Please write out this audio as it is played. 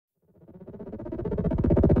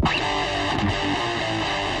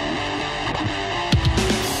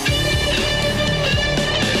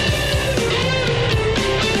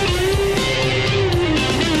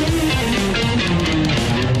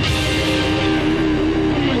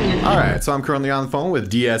All right, so I'm currently on the phone with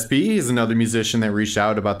DSP. He's another musician that reached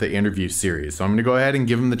out about the interview series. So I'm going to go ahead and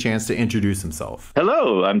give him the chance to introduce himself.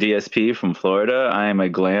 Hello, I'm DSP from Florida. I am a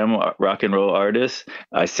glam rock and roll artist.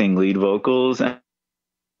 I sing lead vocals and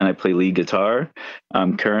I play lead guitar.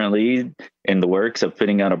 I'm currently in the works of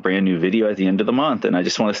putting out a brand new video at the end of the month, and I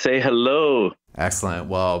just want to say hello. Excellent.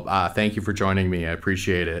 Well, thank you for joining me. I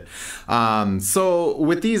appreciate it. So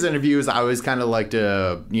with these interviews, I always kind of like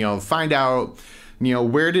to, find out,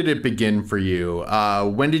 where did it begin for you?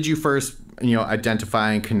 When did you first,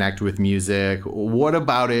 identify and connect with music? What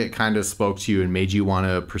about it kind of spoke to you and made you want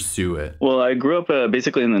to pursue it? Well, I grew up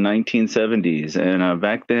basically in the 1970s, and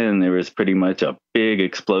back then there was pretty much a big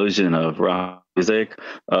explosion of rock music,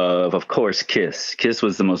 of course, Kiss. Kiss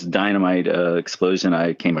was the most dynamite explosion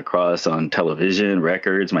I came across on television,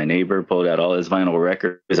 records. My neighbor pulled out all his vinyl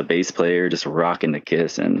records. He was a bass player just rocking the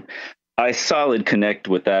Kiss, and I solid connect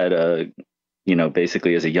with that,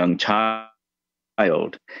 basically as a young child.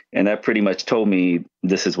 And that pretty much told me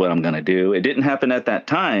this is what I'm going to do. It didn't happen at that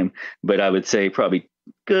time, but I would say probably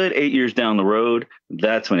good 8 years down the road,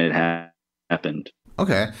 that's when it happened.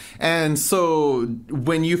 Okay. And so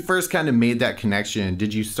when you first kind of made that connection,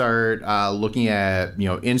 did you start looking at,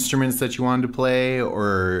 instruments that you wanted to play,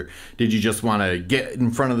 or did you just want to get in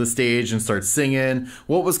front of the stage and start singing?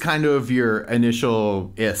 What was kind of your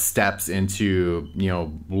initial steps into,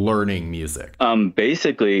 learning music?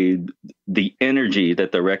 Basically, the energy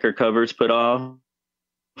that the record covers put off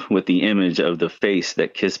with the image of the face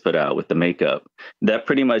that Kiss put out with the makeup, that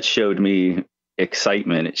pretty much showed me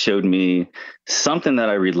excitement. It showed me something that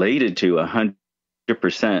I related to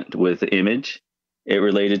 100% with image. It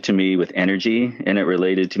related to me with energy, and it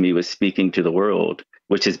related to me with speaking to the world,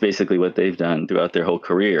 which is basically what they've done throughout their whole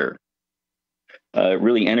career. It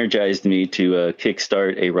really energized me to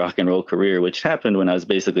kickstart a rock and roll career, which happened when I was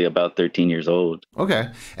basically about 13 years old. Okay.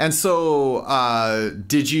 And so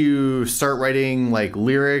did you start writing like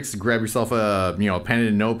lyrics, grab yourself a, pen and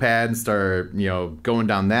a notepad and start, going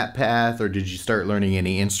down that path? Or did you start learning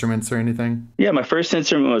any instruments or anything? Yeah, my first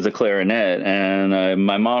instrument was a clarinet, and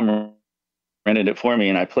my mom rented it for me,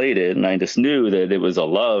 and I played it, and I just knew that it was a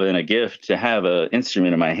love and a gift to have an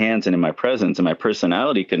instrument in my hands and in my presence, and my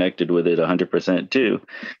personality connected with it 100% too.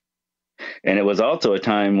 And it was also a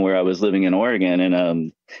time where I was living in Oregon,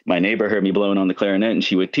 and my neighbor heard me blowing on the clarinet, and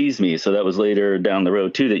she would tease me. So that was later down the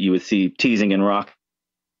road too that you would see teasing in rock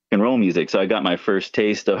and roll music. So I got my first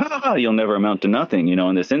taste of you'll never amount to nothing,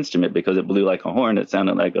 on this instrument, because it blew like a horn. It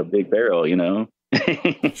sounded like a big barrel,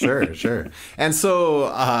 Sure. And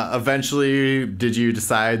so eventually, did you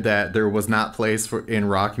decide that there was not place in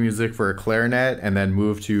rock music for a clarinet and then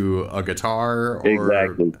move to a guitar? Or,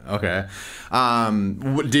 exactly. Okay.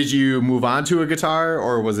 Did you move on to a guitar,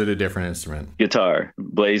 or was it a different instrument? Guitar,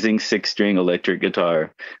 blazing 6-string electric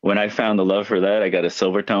guitar. When I found the love for that, I got a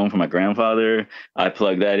silver tone from my grandfather. I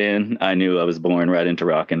plugged that in. I knew I was born right into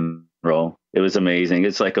rock and roll. It was amazing.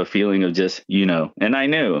 It's like a feeling of just, and I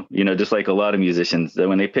knew, just like a lot of musicians, that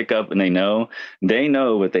when they pick up and they know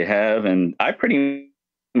what they have. And I pretty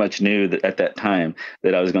much knew that at that time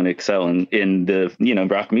that I was going to excel in the,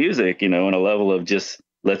 rock music, on a level of just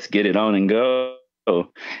let's get it on and go.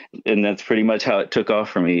 And that's pretty much how it took off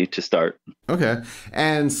for me to start. Okay.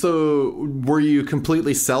 And so were you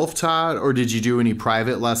completely self-taught, or did you do any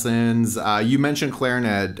private lessons? You mentioned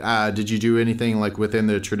clarinet. Did you do anything like within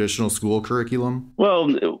the traditional school curriculum?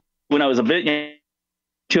 Well, when I was a bit young,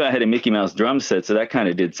 too, I had a Mickey Mouse drum set, so that kind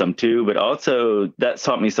of did some too. But also that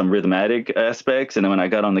taught me some rhythmatic aspects. And then when I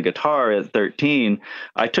got on the guitar at 13,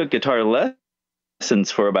 I took guitar lessons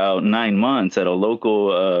for about 9 months at a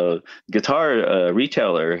local guitar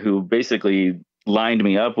retailer, who basically lined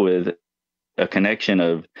me up with a connection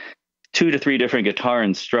of 2 to 3 different guitar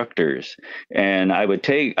instructors. And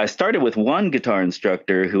I started with one guitar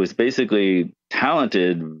instructor who was basically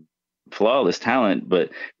talented, flawless talent,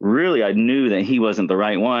 but really I knew that he wasn't the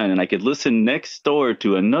right one. And I could listen next door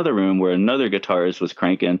to another room where another guitarist was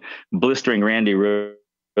cranking blistering Randy Rhoads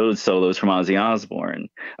solos from Ozzy Osbourne.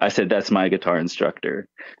 I said, that's my guitar instructor.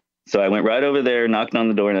 So I went right over there, knocked on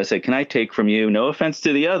the door, and I said, can I take from you? No offense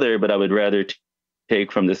to the other, but I would rather take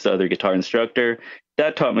from this other guitar instructor.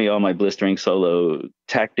 That taught me all my blistering solo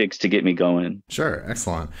tactics to get me going. Sure.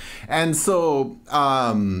 Excellent. And so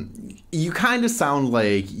you kind of sound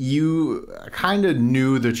like you kind of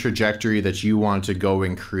knew the trajectory that you wanted to go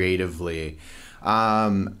in creatively.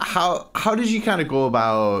 How did you kind of go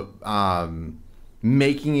about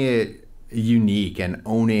making it unique and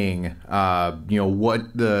owning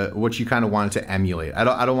what you kind of wanted to emulate?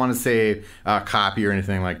 I don't want to say copy or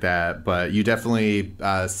anything like that, but you definitely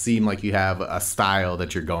seem like you have a style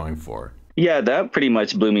that you're going for. Yeah, that pretty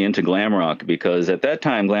much blew me into glam rock because at that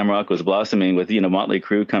time, glam rock was blossoming with, Motley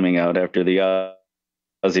Crue coming out after the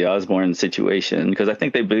Ozzy Osbourne situation. Because I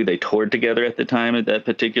think they believe they toured together at the time at that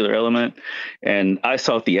particular element. And I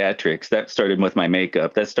saw theatrics. That started with my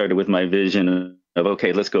makeup. That started with my vision of,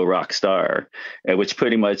 okay, let's go rock star, which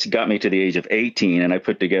pretty much got me to the age of 18. And I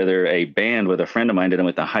put together a band with a friend of mine that I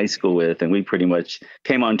went to high school with. And we pretty much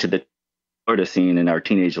came onto the artist scene in our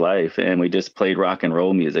teenage life, and we just played rock and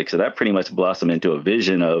roll music. So that pretty much blossomed into a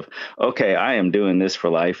vision of, okay, I am doing this for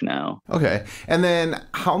life now. Okay. And then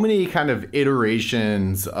how many kind of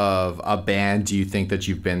iterations of a band do you think that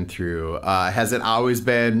you've been through? Has it always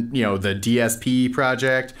been, the DSP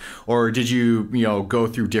project, or did you, go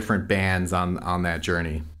through different bands on that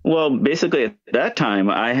journey? Well, basically at that time,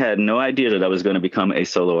 I had no idea that I was going to become a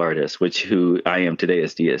solo artist, who I am today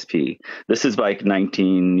as DSP. This is like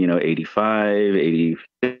 1985,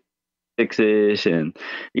 86-ish. And,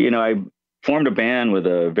 I formed a band with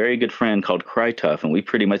a very good friend called Cry Tough, and we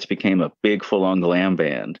pretty much became a big full-on glam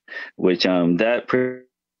band, which that pretty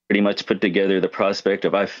much put together the prospect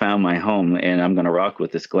of I found my home and I'm going to rock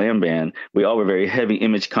with this glam band. We all were very heavy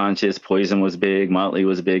image conscious. Poison was big. Motley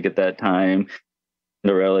was big at that time.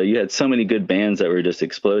 Cinderella, you had so many good bands that were just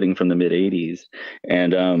exploding from the mid 80s.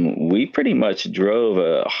 And we pretty much drove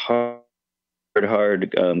a hard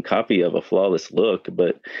copy of A Flawless Look,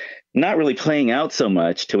 but not really playing out so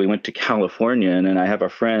much till we went to California. And then I have a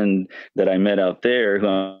friend that I met out there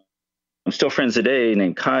who I'm still friends today,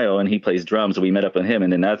 named Kyle, and he plays drums. We met up with him,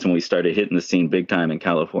 and then that's when we started hitting the scene big time in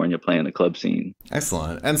California, playing the club scene.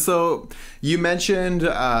 Excellent. And so you mentioned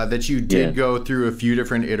that you did go through a few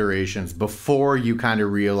different iterations before you kind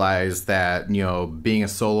of realized that, being a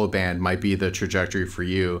solo band might be the trajectory for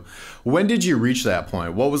you. When did you reach that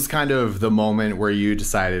point? What was kind of the moment where you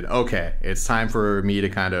decided, okay, it's time for me to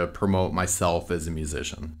kind of promote myself as a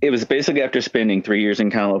musician? It was basically after spending 3 years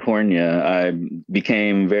in California, I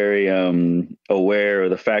became very aware of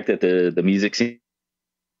the fact that the music scene,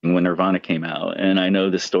 when Nirvana came out, and I know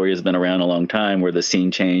this story has been around a long time, where the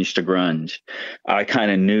scene changed to grunge. I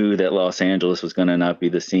kind of knew that Los Angeles was going to not be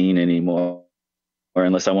the scene anymore, or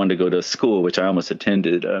unless I wanted to go to school, which I almost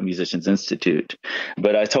attended, Musicians Institute.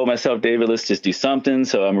 But I told myself, David, let's just do something.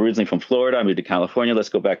 So I'm originally from Florida. I moved to California. Let's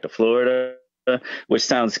go back to Florida, which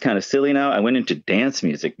sounds kind of silly now. I went into dance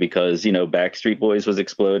music because, Backstreet Boys was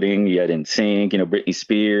exploding. You had NSYNC, Britney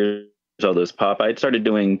Spears, all those pop. I started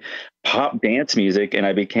doing pop dance music, and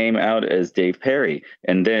I became out as Dave Perry.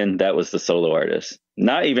 And then that was the solo artist,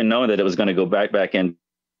 not even knowing that it was going to go back into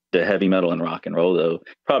heavy metal and rock and roll, though,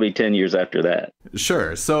 probably 10 years after that.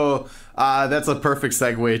 Sure. So that's a perfect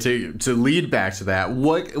segue to lead back to that.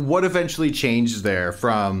 What eventually changed there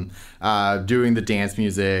from doing the dance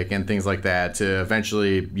music and things like that to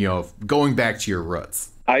eventually, going back to your roots?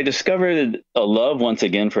 I discovered a love once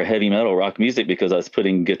again for heavy metal rock music because I was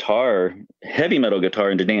putting heavy metal guitar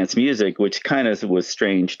into dance music, which kind of was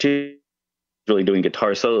strange too. Really doing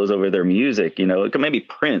guitar solos over their music, maybe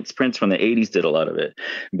Prince from the 80s did a lot of it,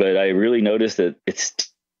 but I really noticed that it's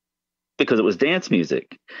because it was dance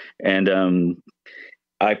music. And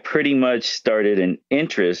I pretty much started an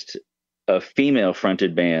interest of female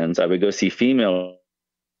fronted bands. I would go see female.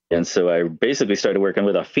 And so I basically started working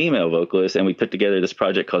with a female vocalist, and we put together this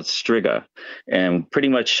project called Striga, and pretty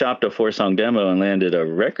much shopped a 4-song demo and landed a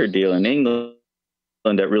record deal in England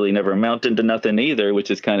that really never amounted to nothing either,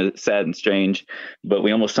 which is kind of sad and strange. But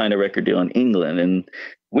we almost signed a record deal in England, and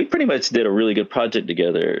we pretty much did a really good project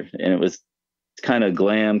together. And it was kind of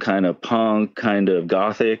glam, kind of punk, kind of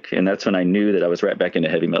gothic. And that's when I knew that I was right back into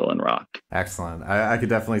heavy metal and rock. Excellent. I could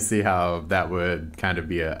definitely see how that would kind of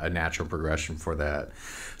be a natural progression for that.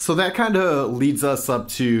 So that kind of leads us up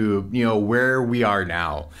to, where we are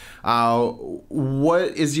now.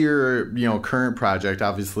 What is your, current project?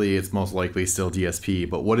 Obviously, it's most likely still DSP,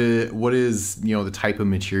 but what is, the type of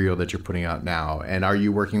material that you're putting out now? And are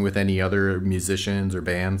you working with any other musicians or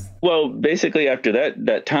bands? Well, basically after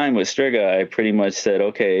that time with Striga, I pretty much said,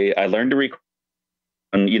 okay, I learned to record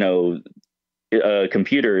on,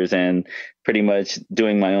 computers and pretty much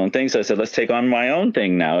doing my own thing. So I said, let's take on my own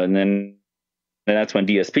thing now. And that's when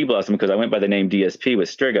DSP blossomed, because I went by the name DSP with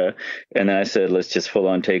Striga. And then I said, let's just full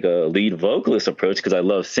on take a lead vocalist approach, because I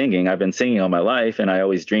love singing. I've been singing all my life, and I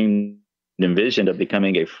always dreamed and envisioned of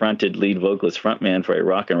becoming a fronted lead vocalist frontman for a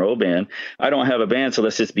rock and roll band. I don't have a band, so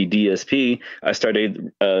let's just be DSP. I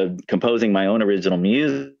started composing my own original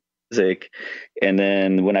music. And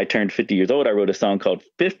then when I turned 50 years old, I wrote a song called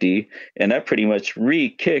 50, and that pretty much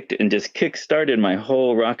re-kicked and just kick-started my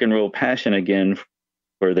whole rock and roll passion again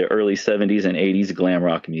for the early 70s and 80s glam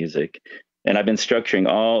rock music. And I've been structuring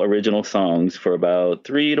all original songs for about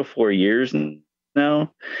 3 to 4 years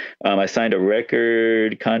now. I signed a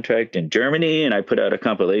record contract in Germany, and I put out a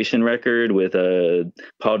compilation record with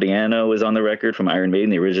Paul Di'Anno was on the record from Iron Maiden,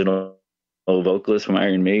 the original vocalist from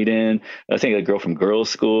Iron Maiden. I think a girl from Girls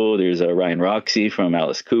School. There's a Ryan Roxy from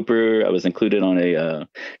Alice Cooper. I was included on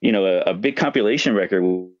a big compilation record.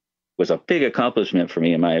 Was a big accomplishment for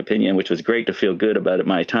me, in my opinion, which was great to feel good about at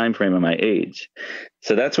my time frame and my age.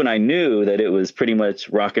 So that's when I knew that it was pretty much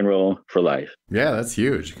rock and roll for life. Yeah, that's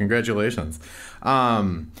huge. Congratulations.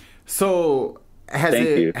 So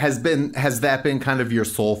has that been kind of your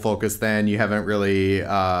sole focus then? You haven't really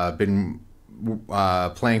been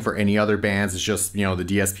playing for any other bands? It's just, the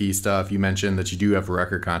DSP stuff. You mentioned that you do have a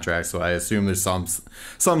record contract, so I assume there's some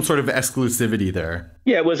sort of exclusivity there.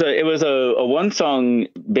 Yeah, it was a one song,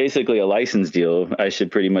 basically a license deal. I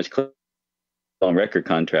should pretty much call on record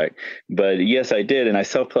contract. But yes, I did, and I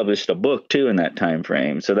self-published a book too in that time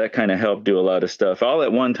frame. So that kind of helped do a lot of stuff all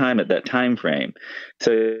at one time at that time frame.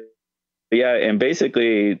 So yeah, and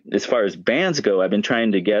basically, as far as bands go, I've been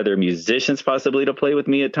trying to gather musicians possibly to play with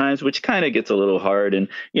me at times, which kind of gets a little hard. And,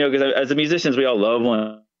 because as musicians, we all love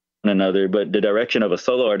one another, but the direction of a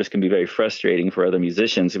solo artist can be very frustrating for other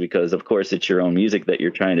musicians because, of course, it's your own music that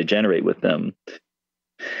you're trying to generate with them.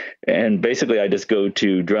 And basically, I just go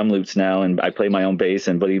to drum loops now, and I play my own bass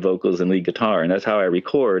and lead vocals and lead guitar, and that's how I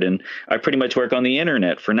record. And I pretty much work on the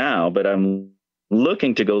internet for now, but I'm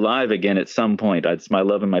looking to go live again at some point. It's my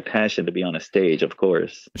love and my passion to be on a stage, of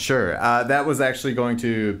course. Sure. That was actually going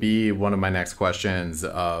to be one of my next questions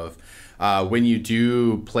of when you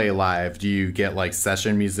do play live, do you get like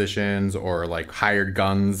session musicians or like hired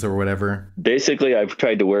guns or whatever? Basically, I've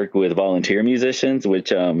tried to work with volunteer musicians,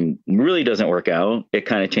 which really doesn't work out. It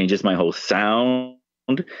kind of changes my whole sound,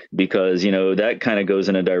 because that kind of goes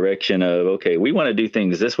in a direction of, okay, we want to do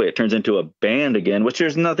things this way. It turns into a band again, which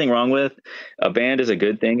there's nothing wrong with. A band is a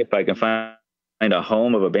good thing. If I can find a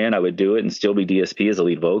home of a band, I would do it and still be DSP as a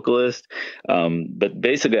lead vocalist. But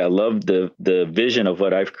basically, I love the vision of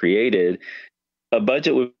what I've created. A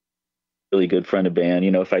budget would really good front of band,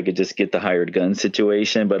 if I could just get the hired gun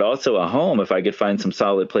situation, but also a home. If I could find some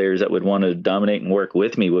solid players that would want to dominate and work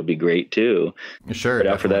with me would be great too. Sure. But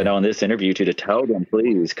after that, on this interview, to tell them,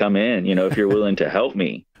 please come in, if you're willing to help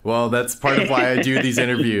me. Well, that's part of why I do these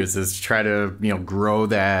interviews, is try to, grow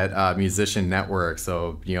that musician network.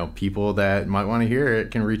 So, people that might want to hear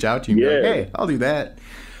it can reach out to you and be like, hey, I'll do that.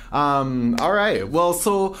 All right. Well,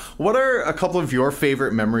 so what are a couple of your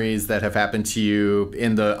favorite memories that have happened to you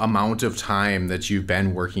in the amount of time that you've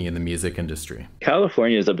been working in the music industry?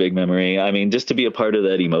 California is a big memory. I mean, just to be a part of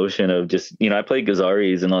that emotion of just, I played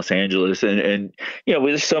Gazzarri's in Los Angeles, and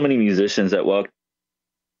there's so many musicians that walk,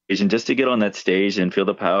 and just to get on that stage and feel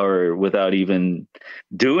the power without even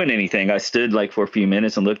doing anything. I stood like for a few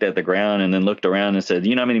minutes and looked at the ground, and then looked around and said,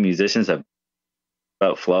 how many musicians have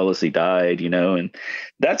about flawlessly died, and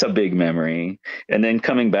that's a big memory. And then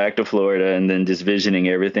coming back to Florida and then just visioning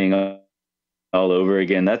everything all over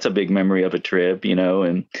again, that's a big memory of a trip,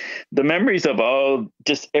 and the memories of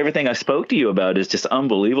just everything I spoke to you about is just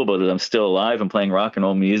unbelievable that I'm still alive and playing rock and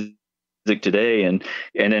roll music today. And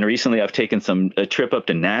then recently I've taken a trip up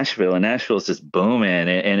to Nashville, and Nashville is just booming,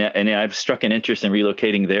 and I've struck an interest in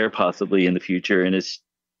relocating there possibly in the future. And it's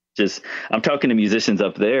just, I'm talking to musicians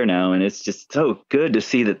up there now, and it's just so good to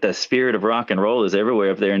see that the spirit of rock and roll is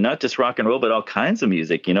everywhere up there, and not just rock and roll, but all kinds of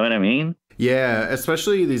music. You know what I mean? Yeah,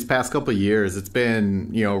 especially these past couple of years, it's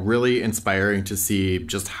been, really inspiring to see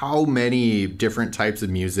just how many different types of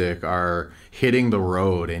music are hitting the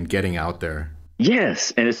road and getting out there.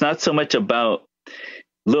 Yes. And it's not so much about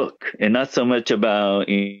look, and not so much about,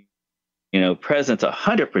 presence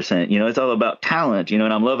 100%, it's all about talent,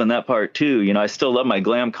 and I'm loving that part too. I still love my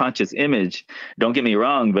glam conscious image. Don't get me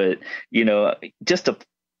wrong, but, just a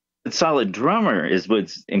solid drummer is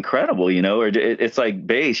what's incredible, or it's like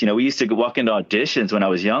bass. We used to walk into auditions when I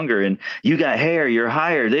was younger, and you got hair, you're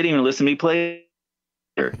hired. They didn't even listen to me play,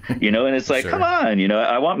 and it's like, sure. Come on,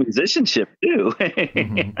 I want musicianship too.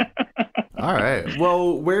 Mm-hmm. All right.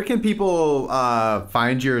 Well, where can people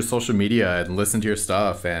find your social media and listen to your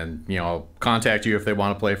stuff and, contact you if they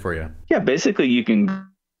want to play for you? Yeah, basically you can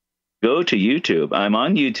go to YouTube. I'm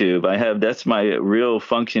on YouTube. That's my real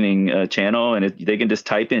functioning channel, and they can just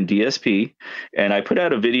type in DSP. And I put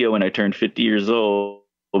out a video when I turned 50 years old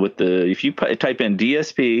if you type in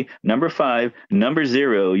DSP 5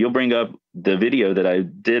 0, you'll bring up the video that I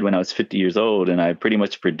did when I was 50 years old. And I pretty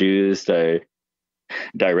much produced, I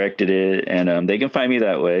directed it, and they can find me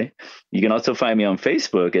that way. You can also find me on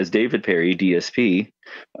Facebook as David Perry DSP.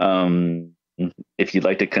 If you'd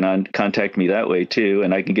like to contact me that way too,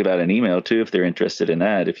 and I can give out an email too if they're interested in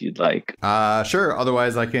that, if you'd like. Sure.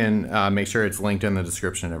 Otherwise, I can make sure it's linked in the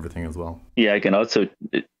description and everything as well. Yeah, I can also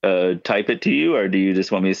type it to you, or do you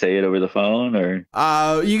just want me to say it over the phone? Or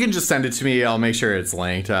you can just send it to me. I'll make sure it's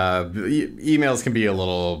linked. Emails can be a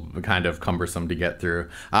little kind of cumbersome to get through,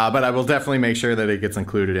 but I will definitely make sure that it gets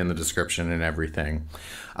included in the description and everything.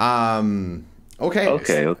 Okay.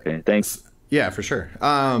 Okay. Thanks. Yeah, for sure.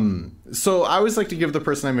 So I always like to give the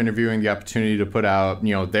person I'm interviewing the opportunity to put out,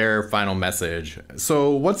 their final message.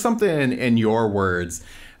 So what's something in your words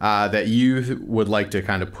that you would like to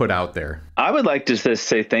kind of put out there? I would like to just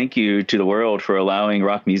say thank you to the world for allowing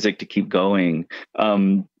rock music to keep going.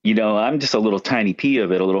 I'm just a little tiny pea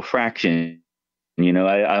of it, a little fraction. I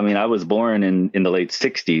mean, I was born in the late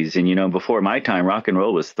 60s, and, before my time, rock and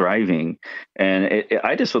roll was thriving. And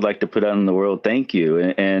I just would like to put out in the world, thank you.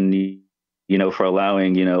 And for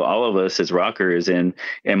allowing, all of us as rockers and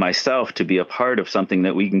myself to be a part of something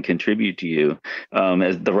that we can contribute to you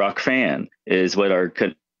as the rock fan is what our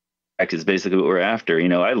is basically what we're after.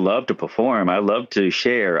 I love to perform. I love to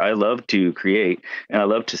share. I love to create, and I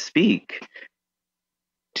love to speak,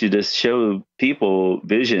 to just show people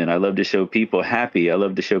vision. I love to show people happy. I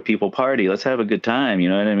love to show people party. Let's have a good time. You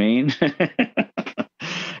know what I mean?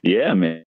 Yeah, man.